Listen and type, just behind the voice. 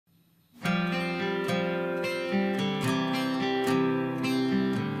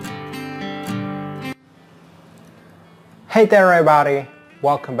Hey there everybody,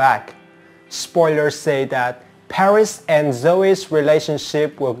 welcome back. Spoilers say that Paris and Zoe's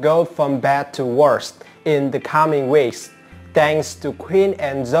relationship will go from bad to worse in the coming weeks. Thanks to Quinn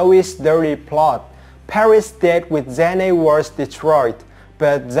and Zoe's dirty plot, Paris' date with Zende was destroyed,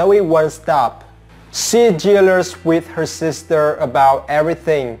 but Zoe won't stop. She's jealous with her sister about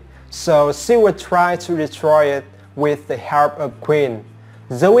everything, so she will try to destroy it with the help of Quinn.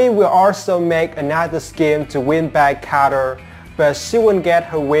 Zoe will also make another scheme to win back Carter, but she won't get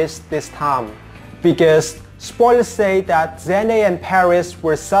her wish this time, because spoilers say that Zende and Paris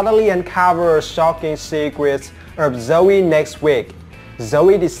will suddenly uncover a shocking secret of Zoe next week.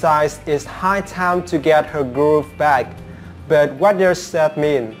 Zoe decides it's high time to get her groove back, but what does that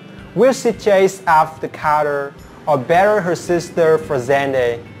mean? Will she chase after Carter, or better her sister for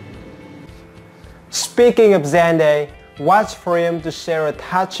Zende? Speaking of Zende, watch for him to share a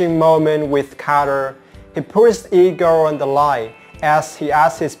touching moment with Carter. He puts his ego on the line as he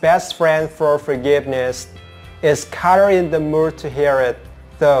asks his best friend for forgiveness. Is Carter in the mood to hear it?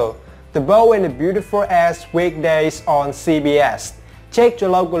 Though, The Bold and the Beautiful airs weekdays on CBS. Check your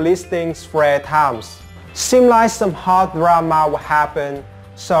local listings for air times. Seems like some hot drama will happen,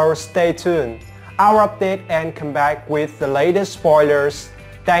 so stay tuned. I'll update and come back with the latest spoilers.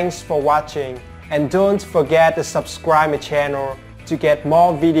 Thanks for watching. And don't forget to subscribe my channel to get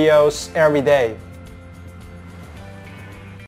more videos every day.